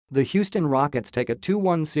The Houston Rockets take a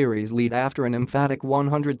 2-1 series lead after an emphatic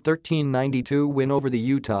 113-92 win over the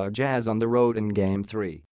Utah Jazz on the road in Game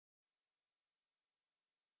 3.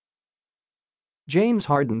 James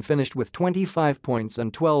Harden finished with 25 points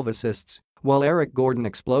and 12 assists, while Eric Gordon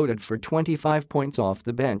exploded for 25 points off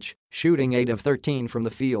the bench, shooting 8 of 13 from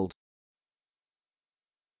the field.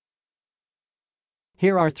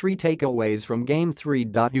 Here are 3 takeaways from Game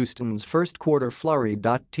 3. Houston's first quarter flurry.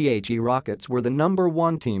 The Rockets were the number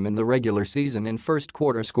 1 team in the regular season in first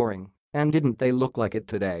quarter scoring, and didn't they look like it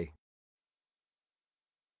today?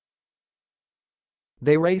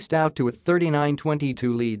 They raced out to a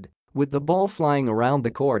 39-22 lead, with the ball flying around the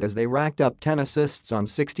court as they racked up 10 assists on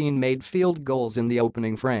 16 made field goals in the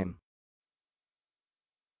opening frame.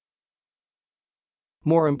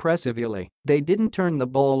 More impressively, they didn't turn the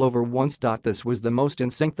ball over once. This was the most in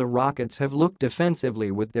sync the Rockets have looked defensively,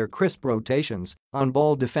 with their crisp rotations,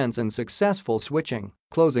 on-ball defense and successful switching,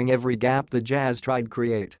 closing every gap the Jazz tried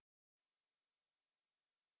create.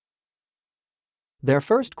 Their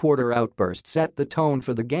first quarter outburst set the tone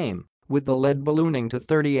for the game, with the lead ballooning to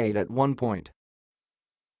 38 at one point.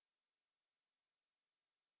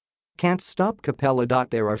 Can't stop Capella.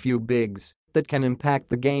 There are few bigs that can impact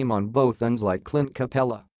the game on both ends like Clint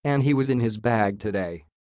Capella, and he was in his bag today.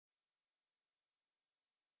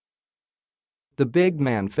 The big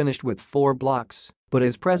man finished with 4 blocks, but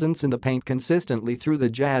his presence in the paint consistently threw the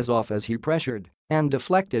Jazz off as he pressured and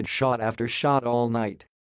deflected shot after shot all night.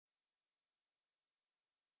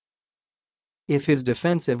 If his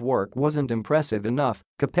defensive work wasn't impressive enough,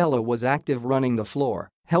 Capella was active running the floor,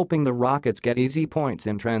 helping the Rockets get easy points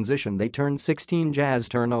in transition. They turned 16 Jazz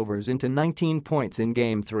turnovers into 19 points in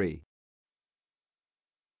Game 3.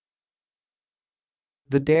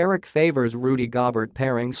 The Derek Favors-Rudy Gobert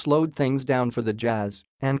pairing slowed things down for the Jazz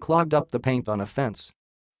and clogged up the paint on offense.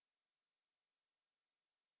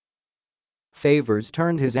 Favors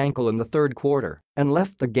turned his ankle in the third quarter and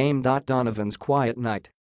left the game. Donovan's quiet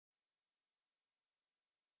night.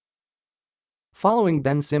 Following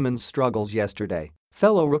Ben Simmons' struggles yesterday,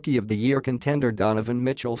 fellow Rookie of the Year contender Donovan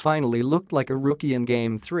Mitchell finally looked like a rookie in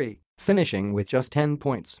Game 3, finishing with just 10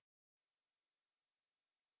 points.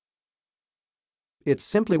 It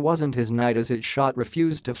simply wasn't his night as his shot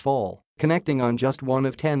refused to fall, connecting on just 1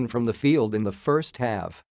 of 10 from the field in the first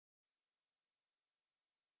half.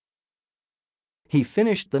 He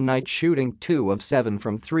finished the night shooting 2 of 7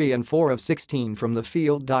 from 3 and 4 of 16 from the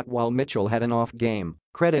field. While Mitchell had an off game,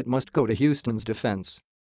 credit must go to Houston's defense.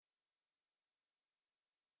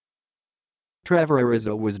 Trevor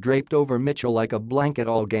Ariza was draped over Mitchell like a blanket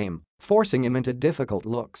all game, forcing him into difficult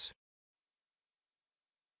looks.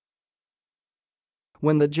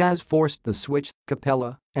 When the Jazz forced the switch,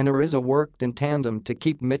 Capella and Ariza worked in tandem to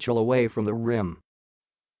keep Mitchell away from the rim.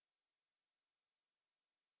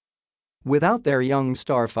 Without their young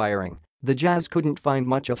star firing, the Jazz couldn't find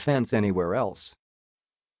much offense anywhere else.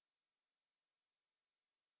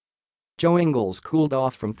 Joe Ingles cooled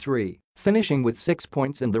off from 3, finishing with 6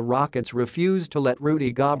 points, and the Rockets refused to let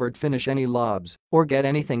Rudy Gobert finish any lobs or get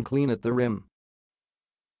anything clean at the rim.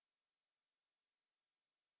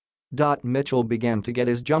 Mitchell began to get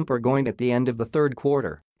his jumper going at the end of the third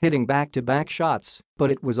quarter, hitting back-to-back shots,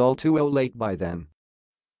 but it was all too late by then.